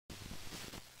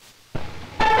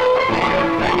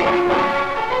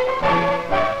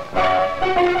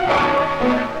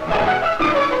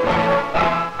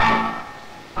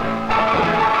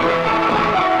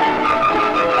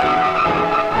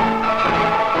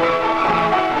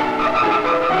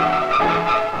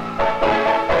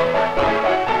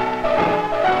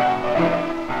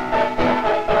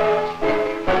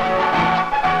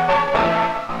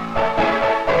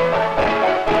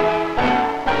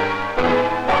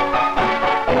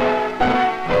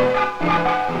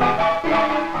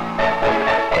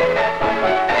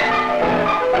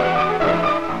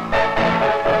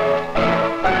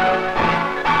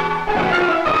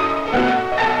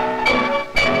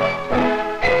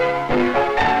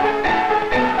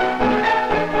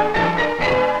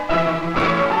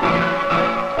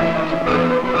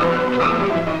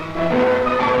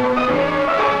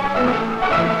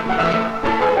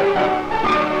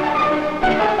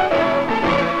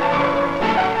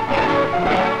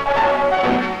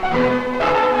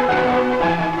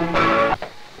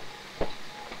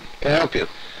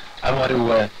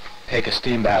want to take a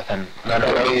steam bath and run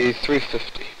over. Only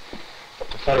 $3.50. I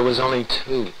thought it was only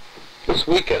 $2. This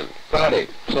weekend, Friday.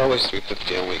 It's always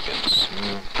 $3.50 on weekends.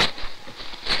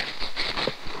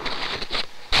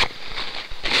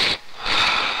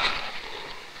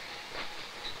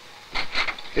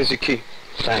 Here's your key.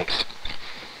 Thanks.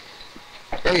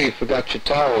 Hey, you forgot your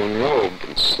towel and robe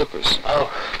and slippers.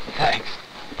 Oh, thanks.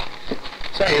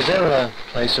 Say, is there a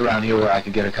place around here where I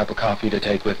could get a cup of coffee to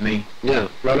take with me? Yeah,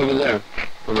 right over there,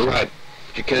 on the right.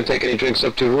 But you can't take any drinks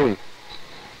up to your room.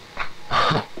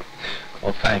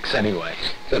 Well, thanks anyway.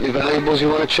 Got any valuables you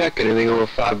want to check? Anything over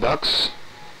 $5?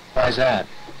 Why's that?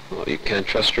 Well, you can't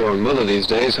trust your own mother these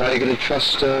days. How are you going to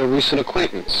trust a recent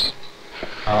acquaintance?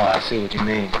 Oh, I see what you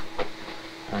mean.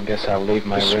 I guess I'll leave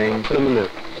my ring. Put them in there.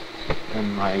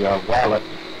 And my wallet.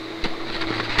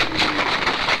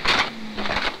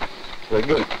 Very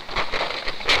good.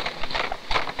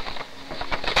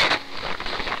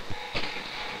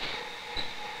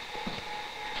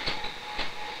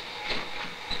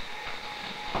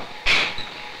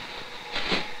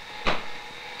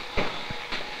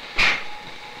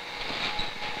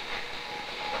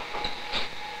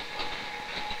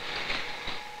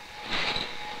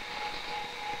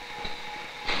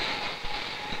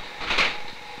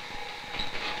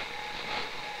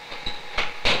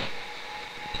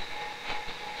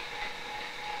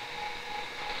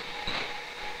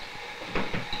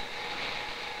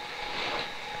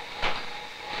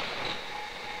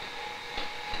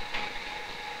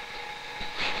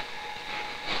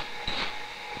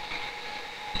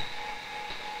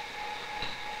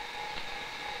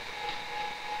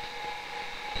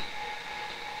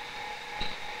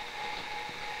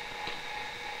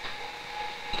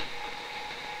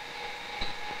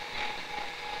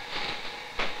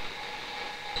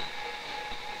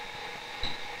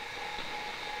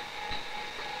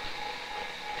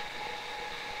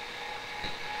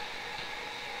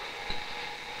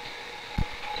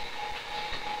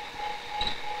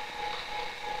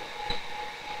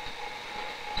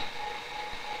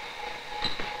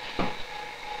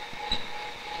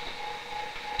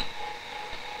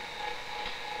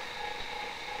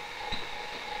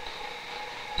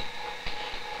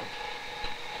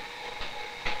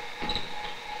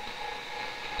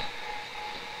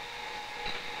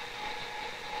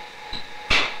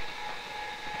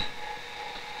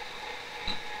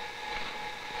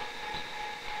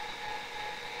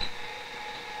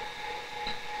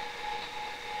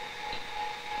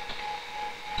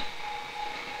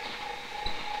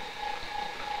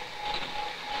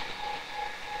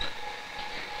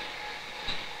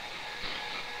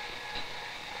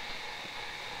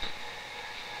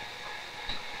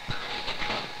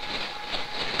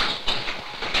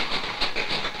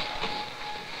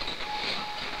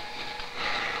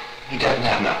 He doesn't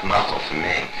have enough muscle for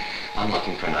me. I'm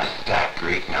looking for a nice fat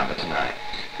Greek number tonight.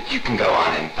 But you can go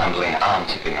on in fumbling. I'm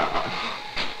tipping on.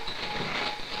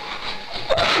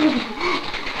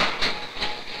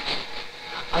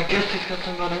 I guess he's got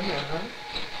someone in there, huh?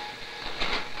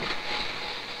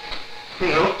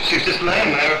 Nope, she's just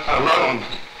laying there, alone.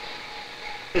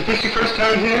 Is this your first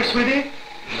time here, sweetie?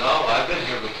 No, I've been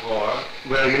here before.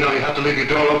 Well, you know you have to leave your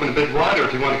door open a bit wider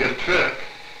if you want to get a trick.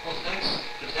 Well, thanks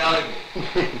for telling me.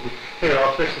 Here,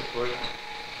 I'll fix it for you.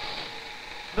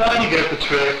 Now you get the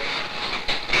trick.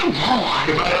 Come on.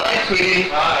 Goodbye, bye, sweetie.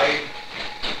 Bye.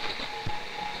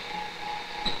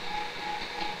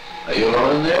 Are you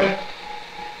alone in there?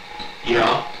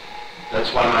 Yeah.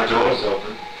 That's why my door's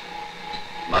open.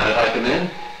 Mind if I come in?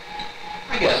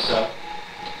 I guess so.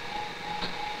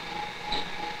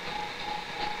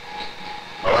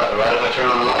 All right if I turn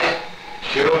on the light?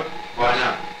 Sure. Why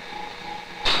not?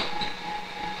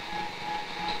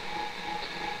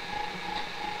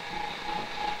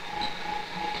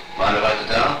 Mind if I sit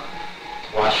down?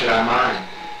 Why should I mind?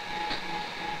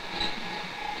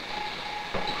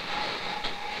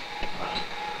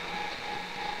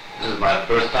 This is my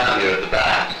first time here at the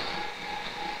bath.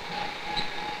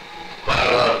 Quite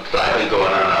a lot of excitement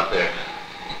going on out there.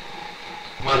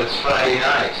 Well, it's Friday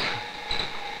night.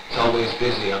 It's always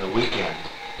busy on the weekend.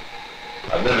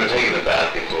 I've never taken a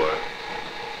bath before.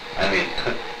 I mean,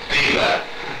 steam bath.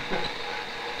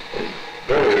 It's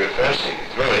very refreshing.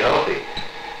 It's very healthy.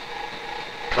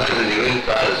 Cleanses you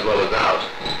inside as well as out.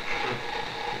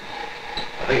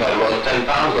 I think I've lost 10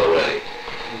 pounds already.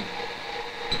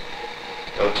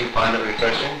 Don't you find it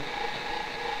refreshing?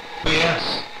 Oh,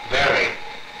 yes, very.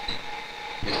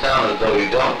 You sound as though you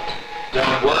don't.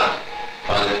 Don't what?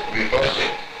 Find it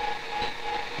refreshing.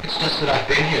 It's just that I've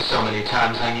been here so many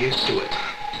times I'm used to it.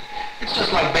 It's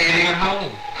just like bathing at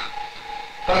home.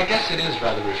 But I guess it is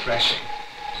rather refreshing.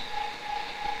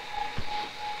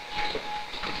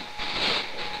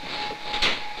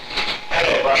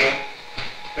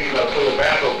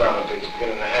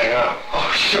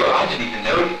 sure. I didn't even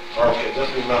know you. Okay,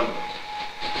 just remember.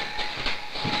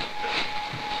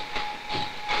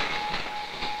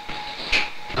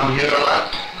 I'm here a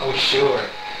lot. Oh, sure.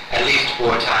 At least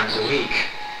 4 times a week.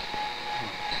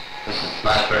 This is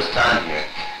my first time here.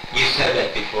 You said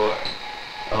that before.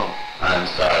 Oh, I'm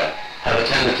sorry. I have a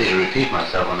tendency to repeat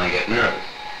myself when I get nervous.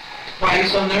 Why are you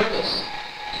so nervous?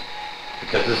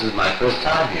 Because this is my first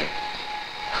time here.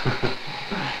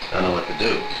 Don't know what to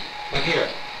do. Well, here.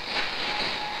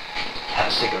 Have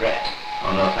a cigarette.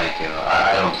 Oh, no, thank you.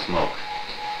 I don't smoke.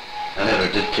 I never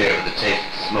did care for the taste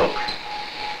of smoke.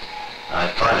 I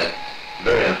find it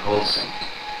very unwholesome.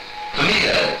 For me,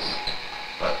 that is.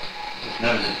 But just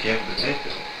never did care for the taste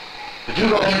of it. But you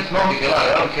go ahead and smoke if you like.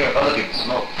 I don't care if other people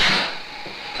smoke.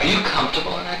 Are you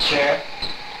comfortable in that chair?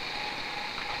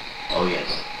 Oh, yes.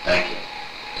 Thank you.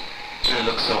 It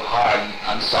looks so hard and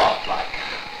unsoft like.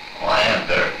 Oh, I am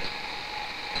very.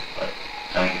 But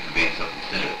thank you for being so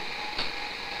considerate.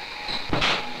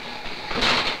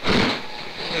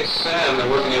 Hey, Sam, they're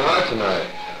working you hard tonight.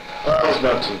 Oh, it's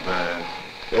not too bad.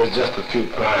 There's just a few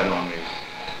prying on me.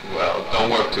 Well, don't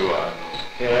work too hard.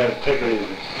 Yeah, take it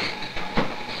easy.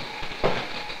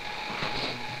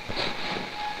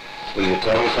 Will you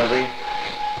tell me something?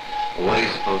 What are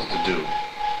you supposed to do?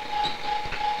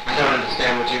 I don't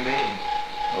understand what you mean.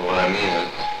 Well, what I mean is,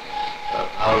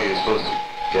 how are you supposed to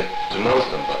get to know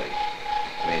somebody?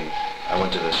 I mean, I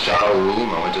went to the shower room,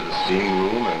 I went to the steam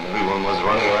room, and everyone was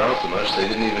running around so much they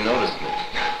didn't even notice me.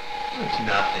 It's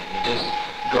nothing. You just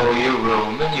go to your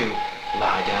room and you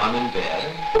lie down in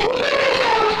bed. Look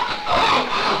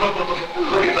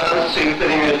at those two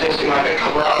sitting there tasting like a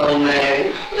cabral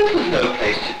man. This is no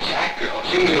place to chat, girl.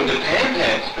 She knew the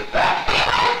pants for that.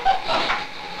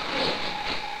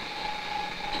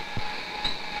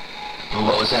 Well,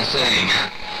 what was I saying?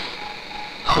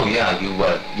 Oh, yeah,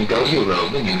 you go to your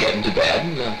room and you get into bed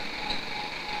and,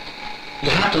 you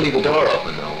have to leave the door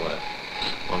open, though.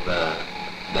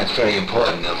 That's very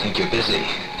important. They'll think you're busy.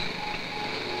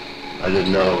 I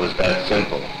didn't know it was that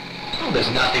simple. Oh, there's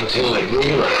nothing to it,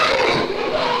 really.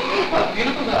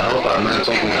 I hope I'm not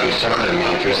taking you started me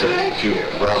if you're such a few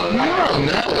brothers. No,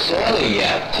 not necessarily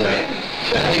yet.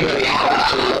 Anybody happens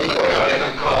to later.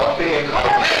 Coffee and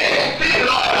coffee. Speak it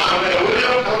all down there, will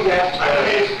you? Oh, yes. I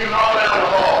mean, speak it all down the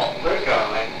hall. We're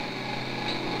going.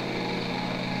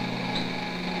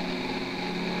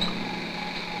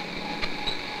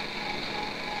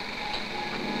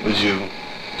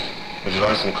 Would you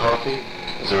like some coffee?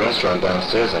 There's a restaurant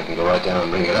downstairs. I can go right down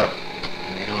and bring it up.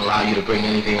 They don't allow you to bring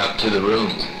anything up to the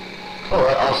rooms. Oh,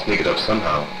 I'll sneak it up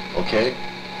somehow. Okay?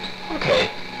 Okay.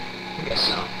 I guess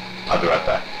so. I'll be right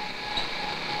back.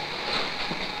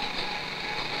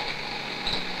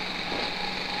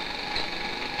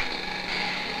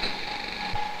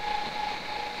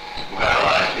 Well,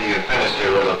 I see you finished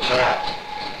your little chat.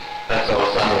 That's all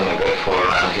some of them are good for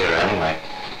around here anyway.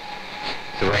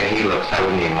 The way he looks, I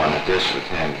wouldn't even want to dish with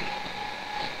him.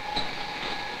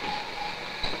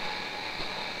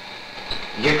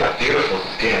 You've got beautiful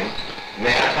skin.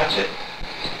 May I touch it?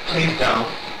 Please don't.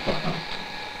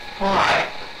 Why?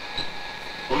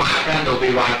 Well, my friend will be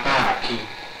right back. He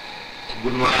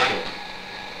wouldn't like it.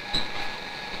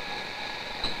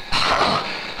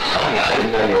 Honey, I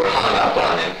didn't know you were hung up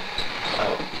on him.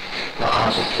 Oh, well,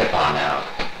 I'll just tip on out.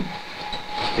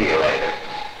 See you later.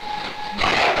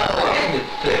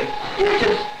 You're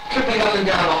just tripping up and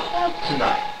down the hall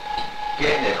tonight.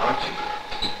 Getting it, aren't you,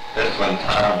 girl? This one,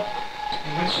 Tom.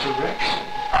 In which direction?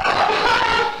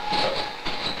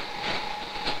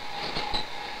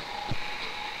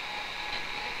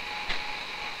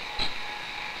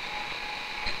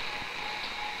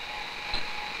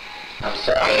 I'm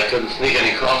sorry I couldn't sneak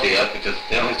any coffee up because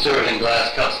they only serve it in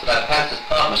glass cups, but I passed this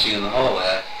pop machine in the hallway.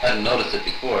 I hadn't noticed it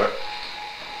before.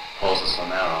 Holes are so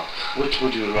narrow. Which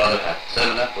would you rather have,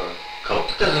 7-Up or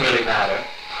Coke? Doesn't really matter.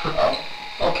 Oh,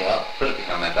 okay, I'll put it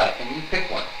behind my back and you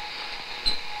pick one.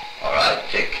 All right,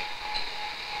 pick.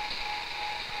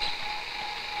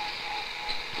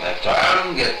 Left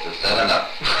arm gets the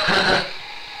 7-Up.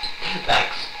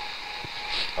 Thanks.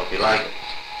 Hope you like it.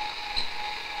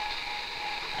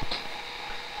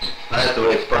 Nice the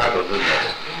way it sparkles, isn't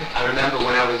it? I remember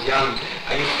when I was young,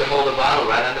 I used to hold a bottle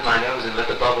right under my nose and let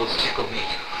the bubbles tickle me.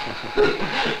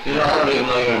 You know, I don't even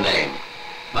know your name.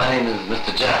 My name is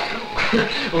Mr. Jack.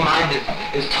 Well, mine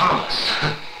is Thomas.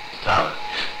 Thomas.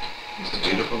 It's a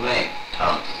beautiful name,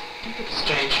 Thomas. You get the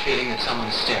strange feeling that someone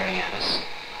is staring at us.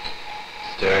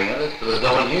 Staring at us? But there's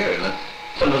no one here.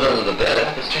 Someone's under the bed. I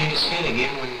had the strangest feeling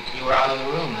even when you were out of the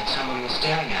room that someone was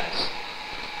staring at us.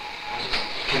 I just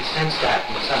can sense that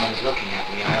when someone is looking at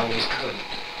me. I always could.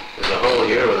 There's a hole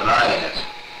here with an eye in it.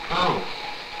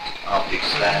 Big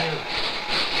stash.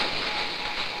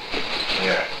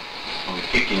 Here. Don't be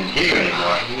peeking in here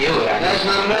anymore. I knew it. That's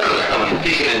not another. Someone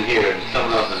peeking in here in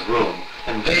someone else's room.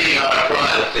 Invading our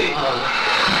privacy.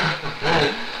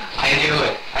 I knew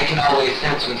it. I can always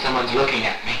sense when someone's looking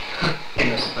at me.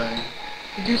 This thing.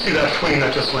 Did you see that queen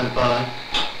that just went by?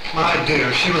 My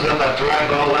dear, she was at that drag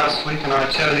ball last week, and I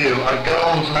tell you, a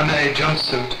gold lame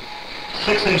jumpsuit,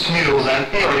 6-inch mules, and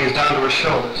earrings down to her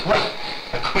shoulders. What?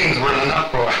 The queens were in an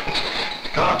uproar.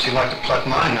 God, she liked to pluck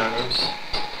my nerves.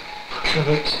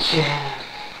 Good Jack.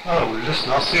 Oh,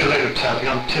 listen, I'll see you later, Taffy.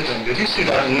 I'm tipping. Did you see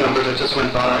that number that just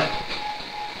went by?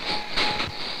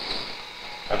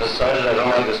 I've decided I don't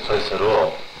like this place at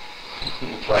all.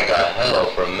 It's like a hell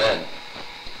for men.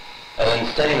 An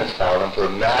insane asylum for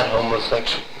mad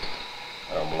homosexuals.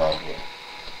 I don't belong here.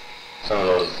 Some of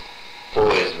those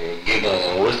boys were giggling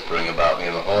and whispering about me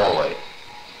in the hallway.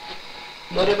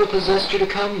 Whatever possessed you to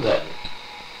come then?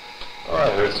 Oh, I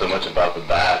heard so much about the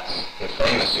bats. They're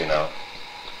famous, you know.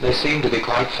 They seem to be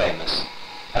quite famous.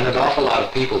 And an awful lot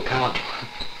of people come.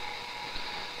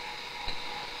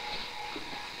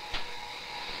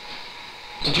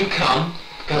 Did you come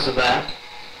because of that?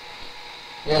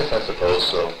 Yes, I suppose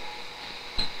so.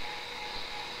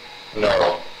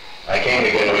 No, I came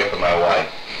to get away from my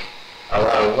wife. I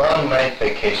want a one-night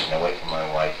vacation away from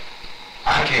my wife.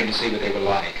 I came to see what they were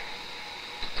like.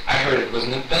 I heard it was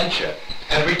an adventure,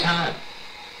 every time.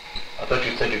 I thought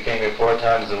you said you came here 4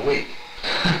 times a week.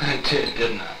 I did,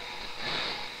 didn't I?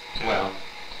 Well,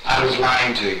 I was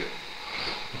lying to you.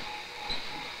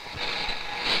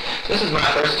 This is my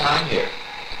first time here,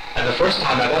 and the first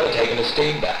time I've ever taken a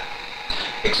steam bath.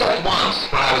 Except once,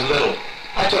 when I was little.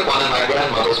 I took one in my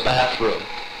grandmother's bathroom.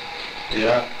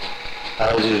 Yeah?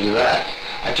 How did you do that?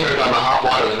 I turned on the hot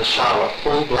water in the shower,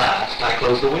 full blast, and I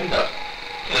closed the window.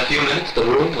 In a few minutes, the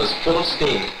room was full of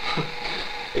steam.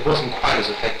 It wasn't quite as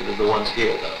effective as the ones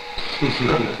here, though.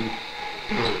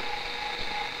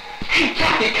 Hey,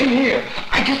 Jackie, come here.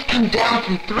 I just come down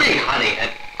from 3, honey,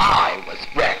 and I was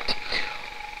wrecked.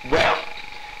 Well,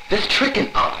 this trick and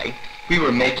I, we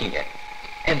were making it.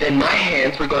 And then my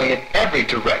hands were going in every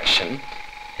direction,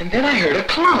 and then I heard a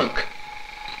clunk.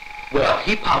 Well,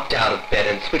 he popped out of bed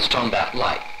and switched on that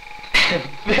light. And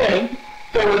then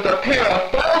there was a pair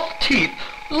of false teeth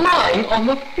lying on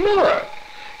the floor.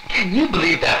 Can you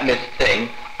believe that, Miss Thing?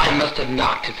 I must have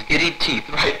knocked his giddy teeth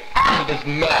right out of his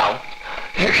mouth.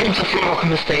 Here comes the floor,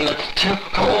 Miss Thing. Let's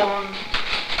go on.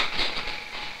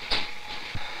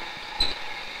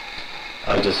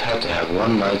 I just had to have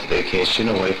one night's vacation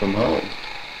away from home.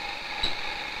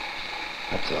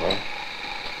 That's all.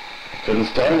 I couldn't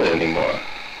stand it anymore.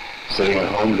 Sitting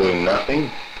at home doing nothing.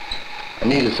 I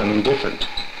needed something different.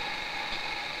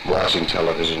 Watching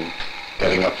television,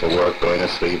 getting up for work, going to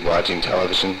sleep, watching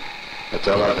television. That's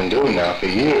all I've been doing now for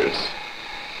years.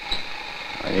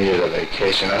 I needed a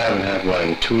vacation. I haven't had one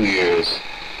in 2 years.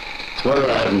 It's whether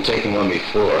I haven't taken one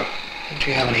before. Don't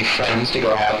you have any friends to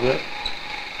go out with?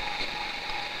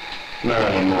 Not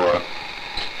anymore.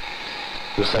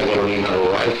 Just like I don't even have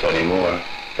a wife anymore.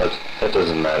 That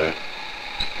doesn't matter.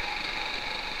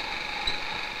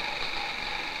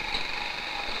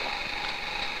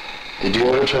 Did you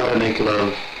ever try to make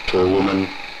love to a woman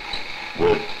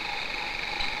with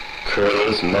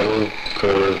curlers, metal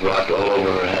curlers wrapped all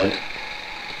over her head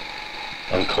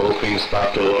and cold cream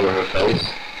stopped all over her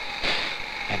face?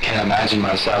 I can't imagine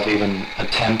myself even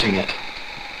attempting it.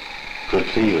 Good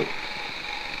for you.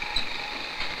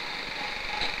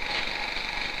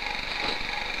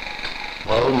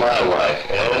 Well, my wife,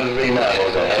 every night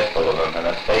has a head full of them and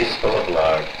a face full of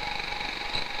lard.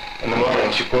 In the morning,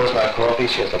 when she pours my coffee,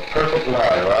 she has a perfect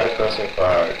line right across her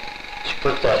forehead. She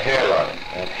puts that hairline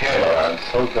on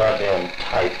so goddamn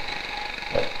tight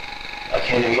that I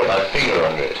can't even get my finger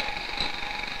under it.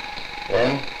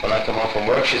 Then, when I come home from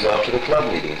work, she's off to the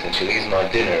club meetings, and she leaves my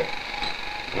dinner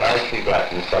nicely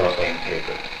wrapped in cellophane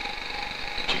paper.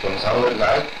 She comes home at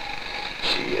night,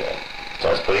 she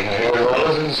starts putting her hair in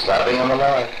rollers and slapping on the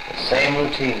line. The same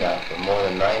routine now for more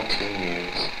than 19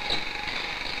 years.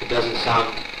 It doesn't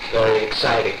sound very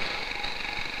exciting.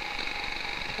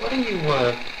 What do you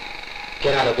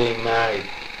get out of being married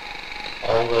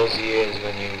all those years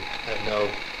when you have no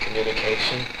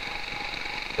communication?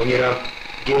 When you don't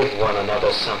give one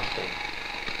another something?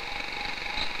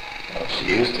 Well, she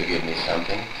used to give me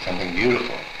something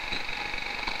beautiful.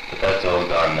 But that's all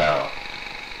gone now.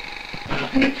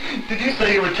 Did you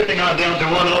say you were tipping on down to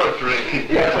 1 or 3?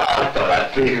 Yes, I thought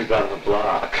I'd see who's on the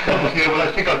block. Yeah, well,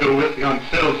 I think I'll go with you on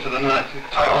Phil for the night.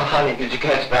 Oh, honey, did you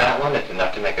catch that one? It's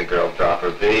enough to make a girl drop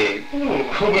her bead. Oh,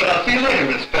 well, I'll see you later,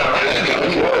 Miss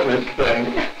Barrett. This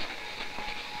thing.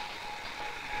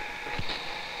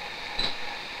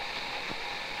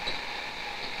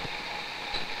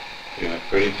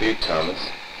 Pretty feet, Thomas.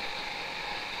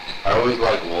 I always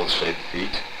like wolf-shaped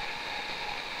feet.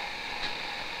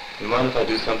 You mind if I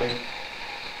do something?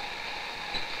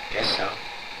 Guess so.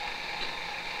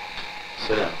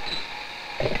 Sit down.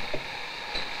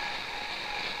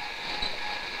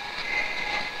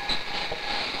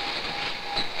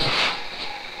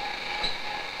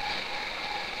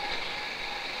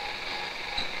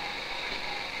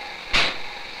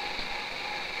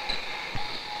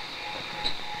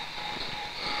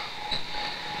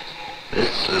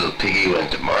 This little piggy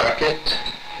went to market,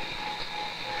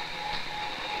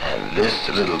 and this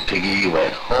little piggy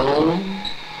went home,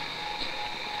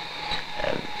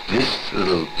 and this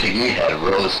little piggy had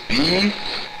roast beef,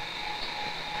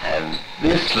 and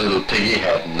this little piggy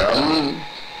had none.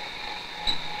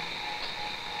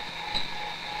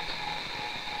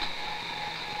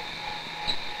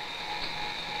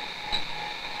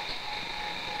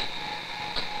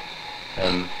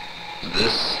 And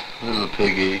this little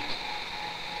piggy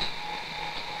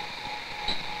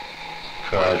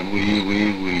cried wee,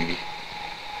 wee, wee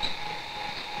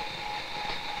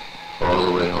all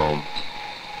the way home.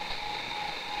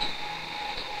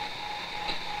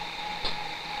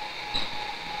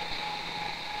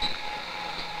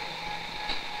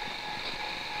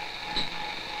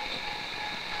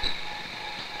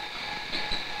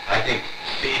 I think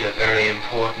feet are very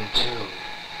important too.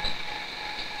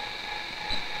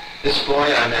 This boy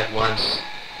I met once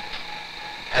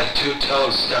had 2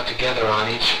 toes stuck together on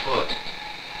each foot.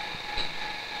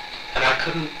 And I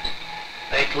couldn't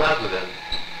make love with him.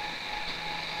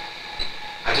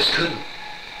 I just couldn't.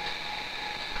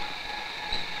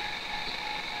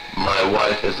 My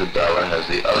wife Isabella has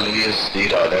the ugliest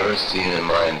feet I've ever seen in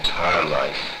my entire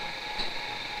life.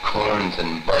 Corns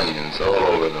and bunions all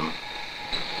over them.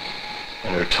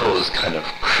 And her toes kind of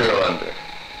curl under.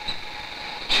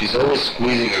 She's always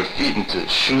squeezing her feet into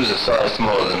shoes a size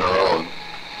smaller than her own.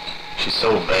 She's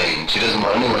so vain. She doesn't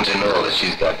want anyone to know that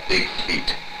she's got big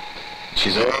feet.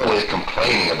 She's always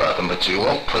complaining about them, but she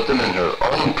won't put them in her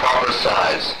own proper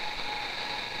size.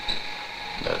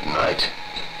 At night,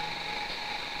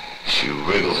 she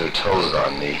wriggles her toes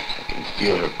on me. I can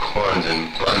feel her corns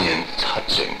and bunions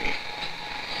touching me.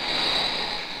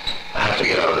 I have to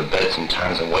get out of the bed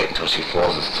sometimes and wait until she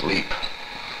falls asleep.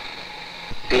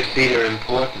 Good feet are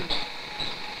important.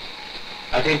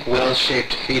 I think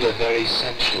well-shaped feet are very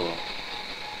sensual.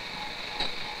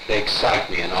 They excite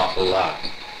me an awful lot.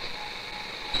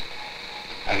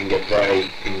 I can get very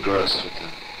engrossed with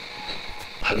them.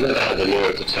 I've never had the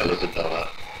nerve to tell Isabella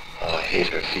how I hate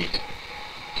her feet.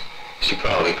 She'd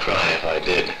probably cry if I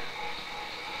did.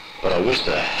 But I wish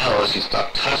the hell she'd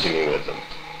stop touching me with them.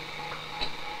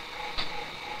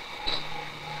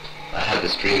 I had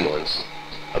this dream once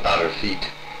about her feet.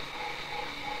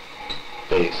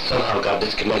 They somehow got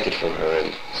disconnected from her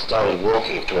and started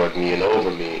walking toward me and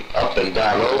over me, up and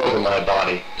down, all over my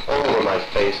body, all over my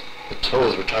face. The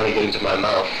toes were trying to get into my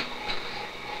mouth.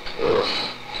 Ugh.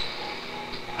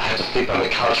 I had to sleep on the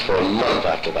couch for a month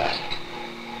after that.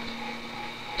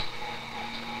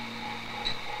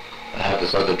 I had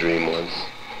this other dream once.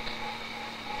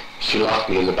 She locked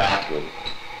me in the bathroom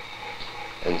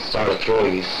and started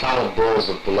throwing these solid balls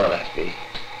of blood at me.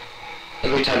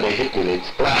 Every time they hit me, they'd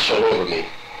splash all over me.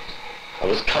 I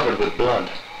was covered with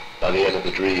blood by the end of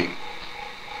the dream.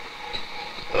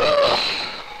 Ugh.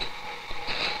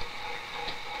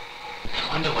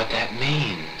 I wonder what that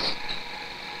means.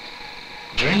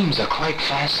 Dreams are quite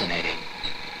fascinating.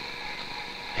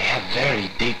 They have very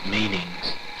deep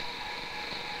meanings.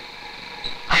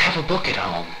 I have a book at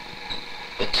home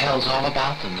that tells all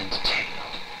about them in detail.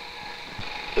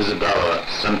 Isabella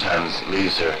sometimes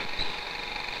leaves her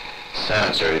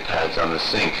sanitary pads on the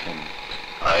sink, and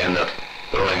I end up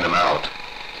throwing them out.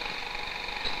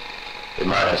 It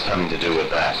might have something to do with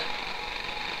that.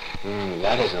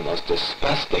 That is the most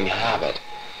disgusting habit.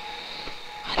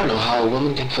 I don't know how a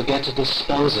woman can forget to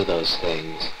dispose of those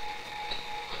things.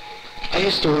 I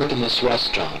used to work in this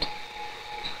restaurant,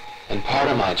 and part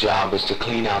of my job was to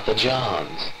clean out the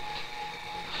johns.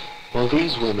 Well,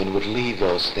 these women would leave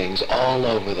those things all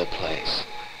over the place.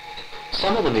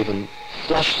 Some of them even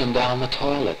flushed them down the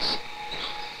toilets.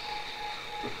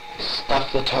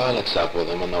 Stuffed the toilets up with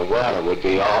them, and the water would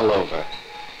be all over.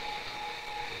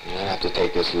 And I'd have to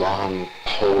take this long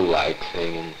pole-like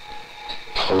thing and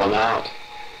pull them out.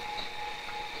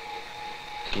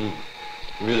 It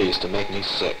really used to make me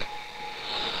sick.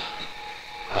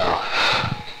 Well,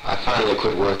 I finally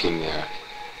quit working there.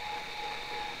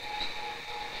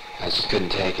 I just couldn't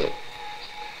take it.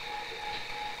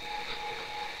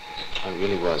 It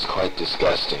really was quite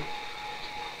disgusting.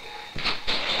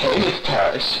 Hey, Miss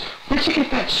Parrish, where'd you get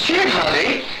that shirt,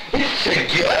 honey? It's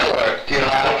together. Do you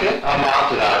like it? I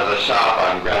mounted out of the shop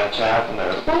on Greenwich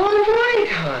Avenue. Well, all right,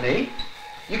 honey.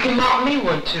 You can mount me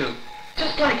one, too.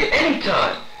 Just like it,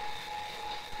 anytime.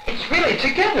 It's really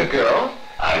together, girl.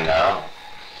 I know.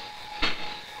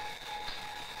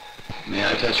 May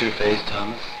I touch your face,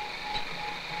 Thomas?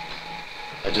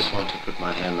 I just want to put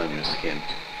my hand on your skin.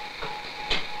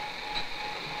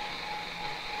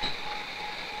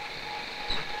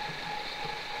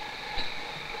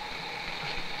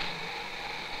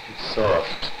 It's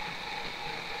soft.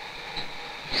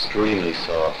 Extremely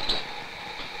soft.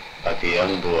 Like a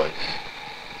young boy's.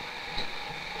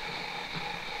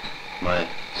 My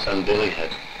son Billy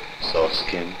had soft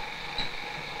skin.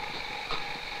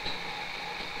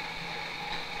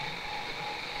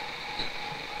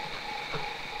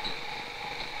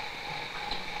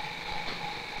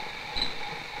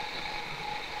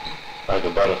 Like a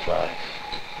butterfly.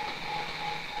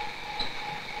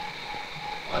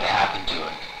 What happened to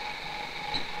it?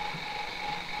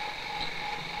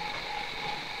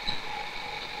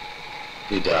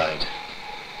 He died.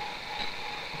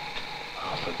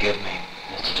 Oh, forgive me,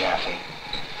 Mr. Jaffe.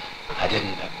 I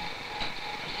didn't...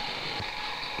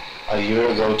 A year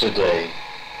ago today,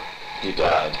 he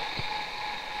died.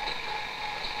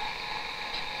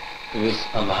 He was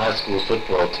on the high school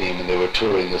football team and they were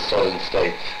touring the southern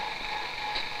states.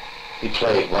 He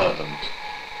played one of them,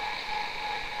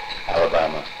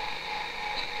 Alabama.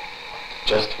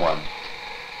 Just one.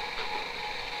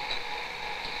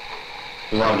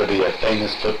 He wanted to be a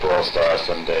famous football star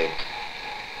someday.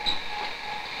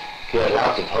 He had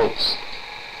lots of hopes.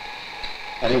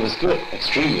 And he was good,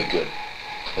 extremely good.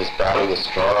 His body was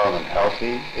strong and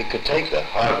healthy. It could take the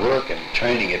hard work and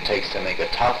training it takes to make a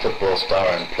top football star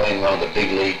and play in one of the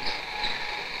big leagues.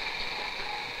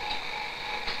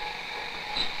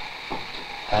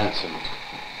 Handsome.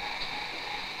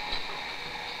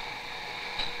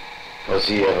 Was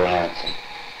he ever handsome?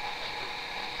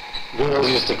 Girls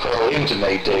used to call him to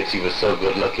make dates. He was so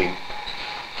good looking.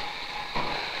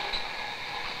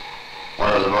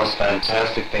 One of the most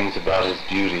fantastic things about his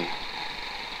beauty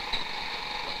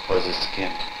was his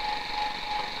skin.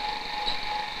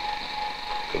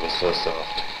 It was so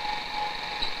soft.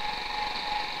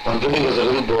 When Billy was a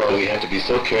little boy, we had to be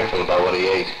so careful about what he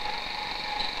ate.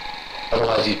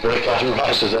 Otherwise he'd break out in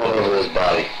rashes all over his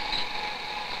body.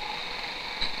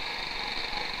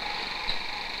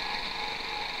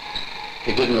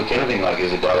 He didn't look anything like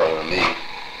Isabella or me.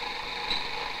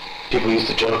 People used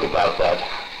to joke about that.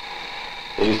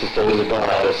 They used to say Isabella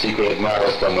had a secret admirer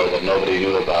somewhere that nobody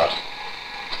knew about.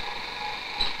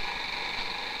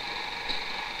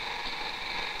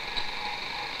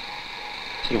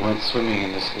 He went swimming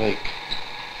in this lake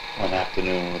one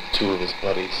afternoon with two of his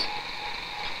buddies.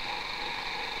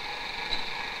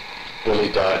 Billy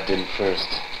dived in first.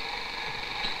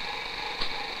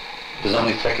 It was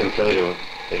only seconds later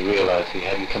they realized he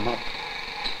hadn't come up.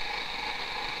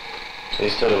 They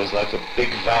said it was like a big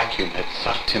vacuum had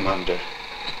sucked him under.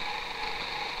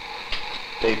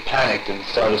 They panicked and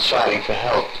started shouting for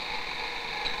help.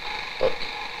 But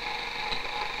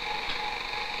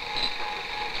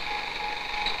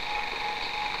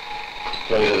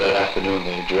later that afternoon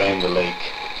they drained the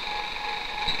lake.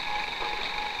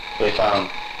 They found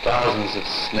thousands of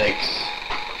snakes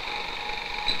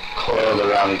coiled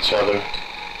around each other.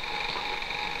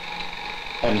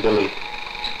 And Billy.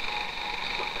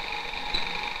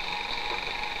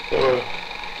 There were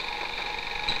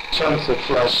chunks of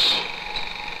flesh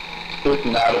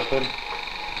bitten out of him.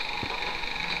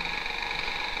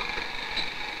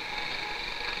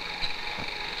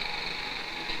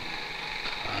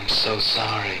 I'm so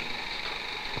sorry.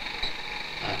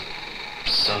 I'm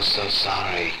so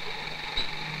sorry.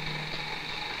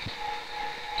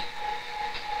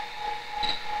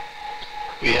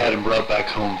 We had him brought back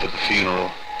home for the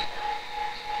funeral.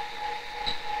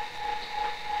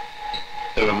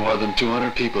 There were more than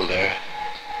 200 people there.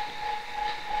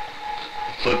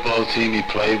 The football team he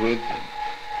played with,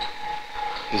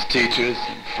 his teachers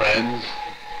and friends.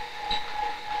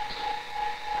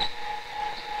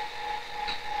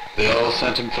 They all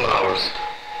sent him flowers.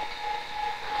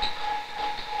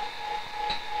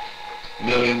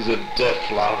 Millions of death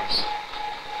flowers.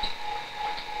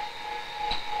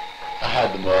 I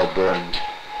had them all burned.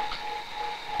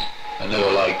 I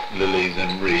never liked lilies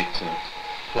and wreaths and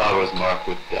flowers marked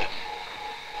with death.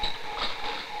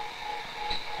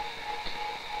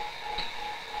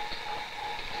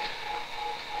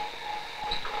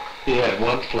 He had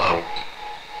one flower.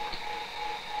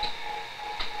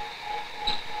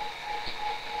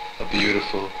 A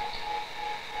beautiful,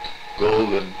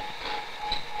 golden,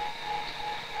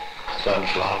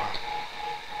 sunflower.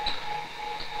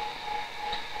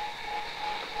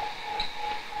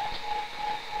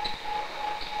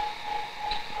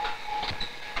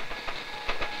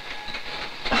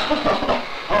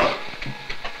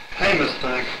 Hey, Miss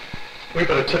Frank. We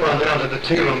better tip on down to the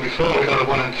tea room before we go to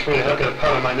 1 and 3. I've got a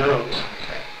powder in my nose.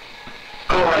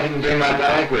 Oh, I didn't bring my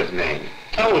bag with me.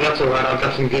 Oh, that's all right. I've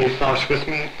got some gay flush with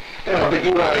me. Yeah, but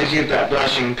you always use that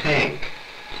blushing pink.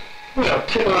 Well,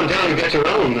 tip on down and get your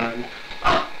own, then.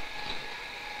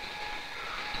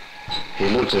 He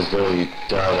looked as though he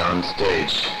died on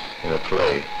stage in a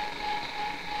play,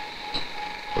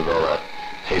 with all that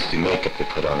hasty makeup they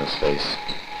put on his face.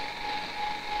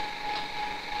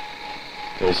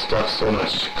 They stuffed so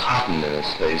much cotton in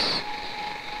his face.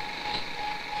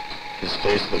 His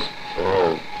face looked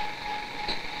all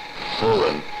full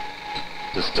and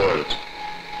distorted.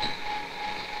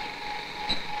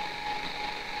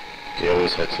 He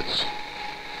always had such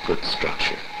good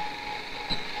structure.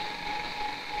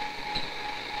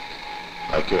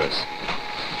 Like yours.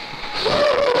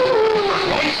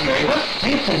 Christ, Mary, what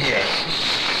stinks in here?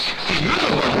 You're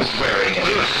the one who's wearing it.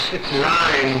 It's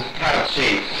lime. How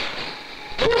cheap.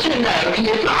 Don't you know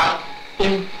he's not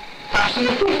in fashion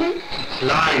this evening? It's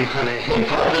lime, honey. In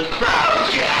front of the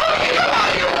crowd. Get out of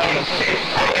your own seat.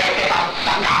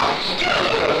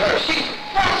 She's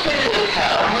frustrated as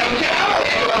hell. Get out of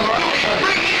here.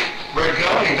 We're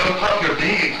going. Don't pop your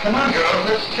beads. Come on, girls.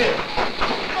 Let's tip.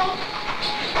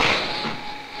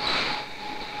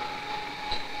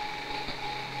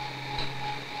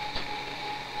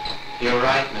 You're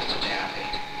right, Mr. Taffy.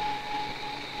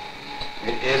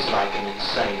 It is like an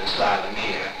insane asylum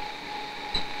here.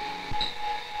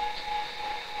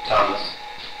 Thomas,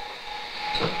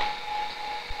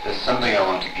 there's something I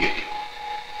want to give you.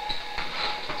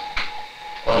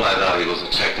 All I thought was a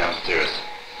check downstairs.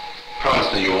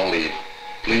 Promise me you won't leave.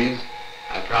 Please?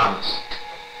 I promise.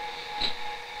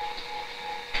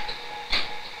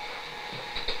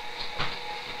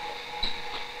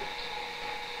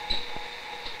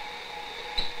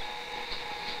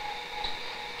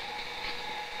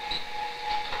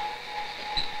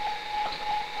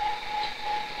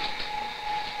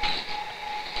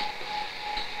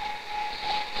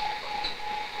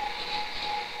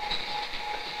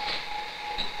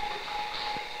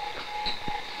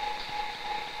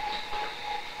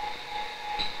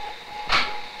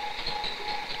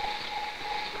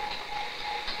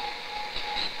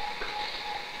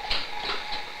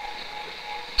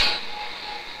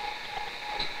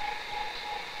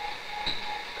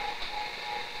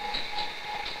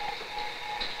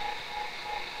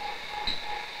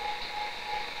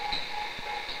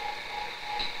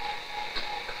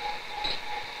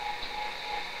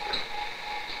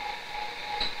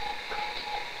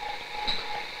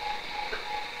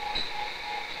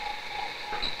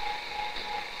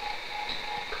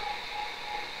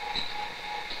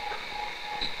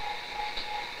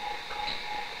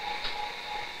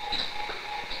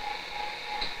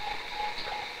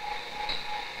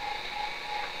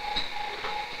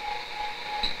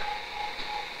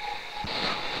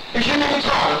 Is your name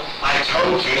Thomas? I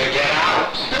told you to get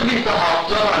out. There'll be the hot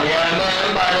dog here, a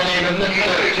man by the name of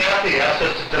Mr. Taffy asked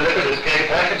us to deliver this gay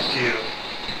package to you.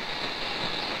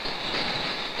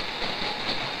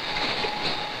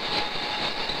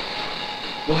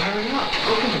 Well, hurry up.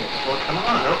 Open it. Well, come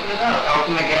on. Open it up.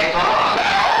 Open the gate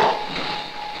door.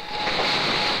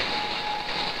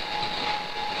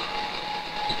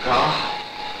 God,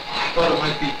 I thought it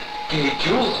might be gay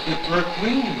jewels fit for a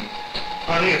queen.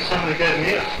 Honey, if somebody gave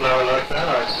me a flower like that,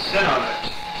 I'd sit on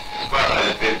it. Well,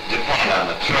 it depends on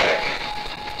the trick.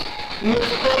 Miss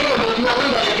Taylor was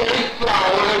nothing but a gay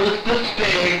flower. It was this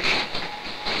big.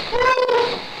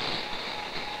 Woo!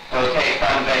 It'll take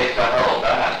some days to hold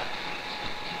that.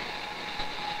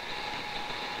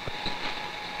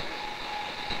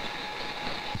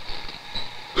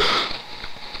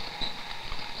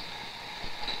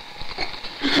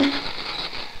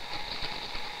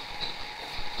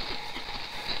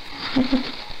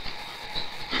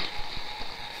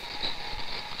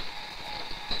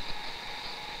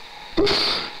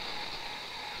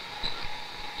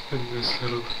 And this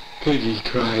little piggy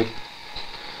cried,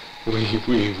 wee,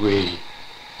 wee, wee,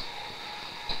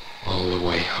 all the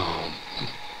way home.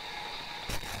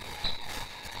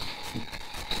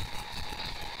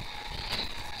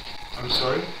 I'm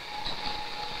sorry?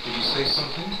 Did you say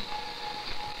something?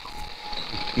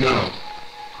 No,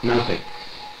 nothing.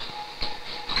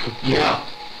 Yeah.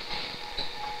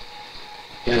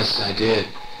 Yes, I did.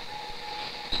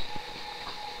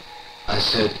 I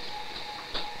said,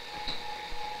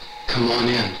 come on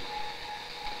in.